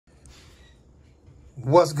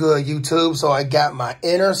What's good, YouTube? So I got my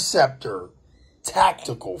Interceptor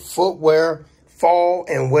tactical footwear fall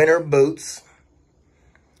and winter boots.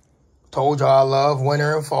 Told y'all I love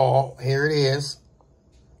winter and fall. Here it is.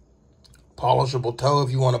 Polishable toe.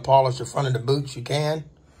 If you want to polish the front of the boots, you can.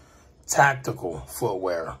 Tactical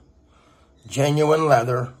footwear. Genuine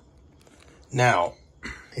leather. Now,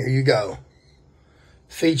 here you go.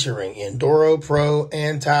 Featuring Enduro Pro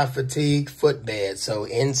anti-fatigue footbed. So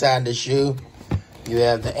inside the shoe, you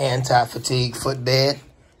have the anti-fatigue footbed.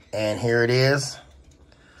 And here it is.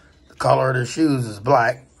 The color of the shoes is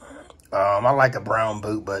black. I like a brown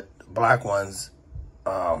boot, but black one's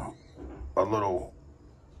a little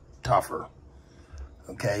tougher.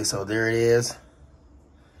 Okay, so there it is.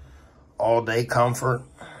 All day comfort.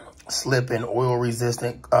 Slip-in oil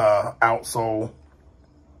resistant outsole.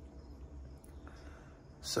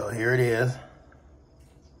 So here it is.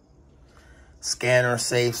 Scanner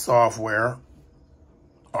safe software.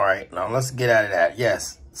 All right, now let's get out of that.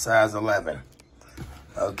 Yes, size 11.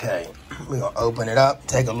 Okay, we're gonna open it up,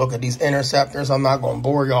 take a look at these Interceptors. I'm not gonna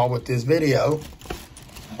bore y'all with this video.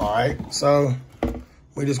 All right, so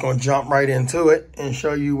we're just gonna jump right into it and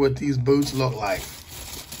show you what these boots look like.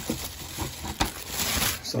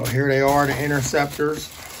 So here they are, the Interceptors.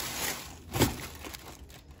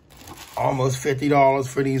 Almost $50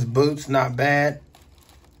 for these boots, not bad.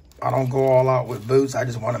 I don't go all out with boots. I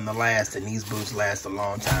just want them to last, and these boots last a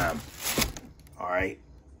long time. All right.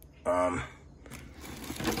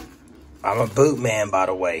 I'm a boot man, by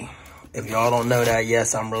the way. If y'all don't know that,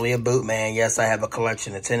 yes, I'm really a boot man. Yes, I have a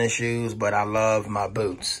collection of tennis shoes, but I love my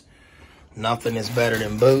boots. Nothing is better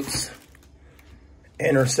than boots.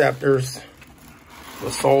 Interceptors.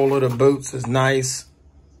 The sole of the boots is nice.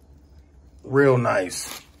 Real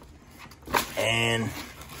nice. And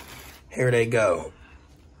here they go.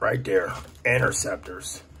 Right there.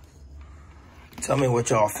 Interceptors. Tell me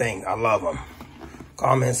what y'all think. I love them.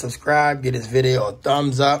 Comment, subscribe. Give this video a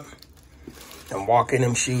thumbs up. And walk in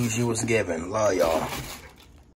them shoes you was given. Love y'all.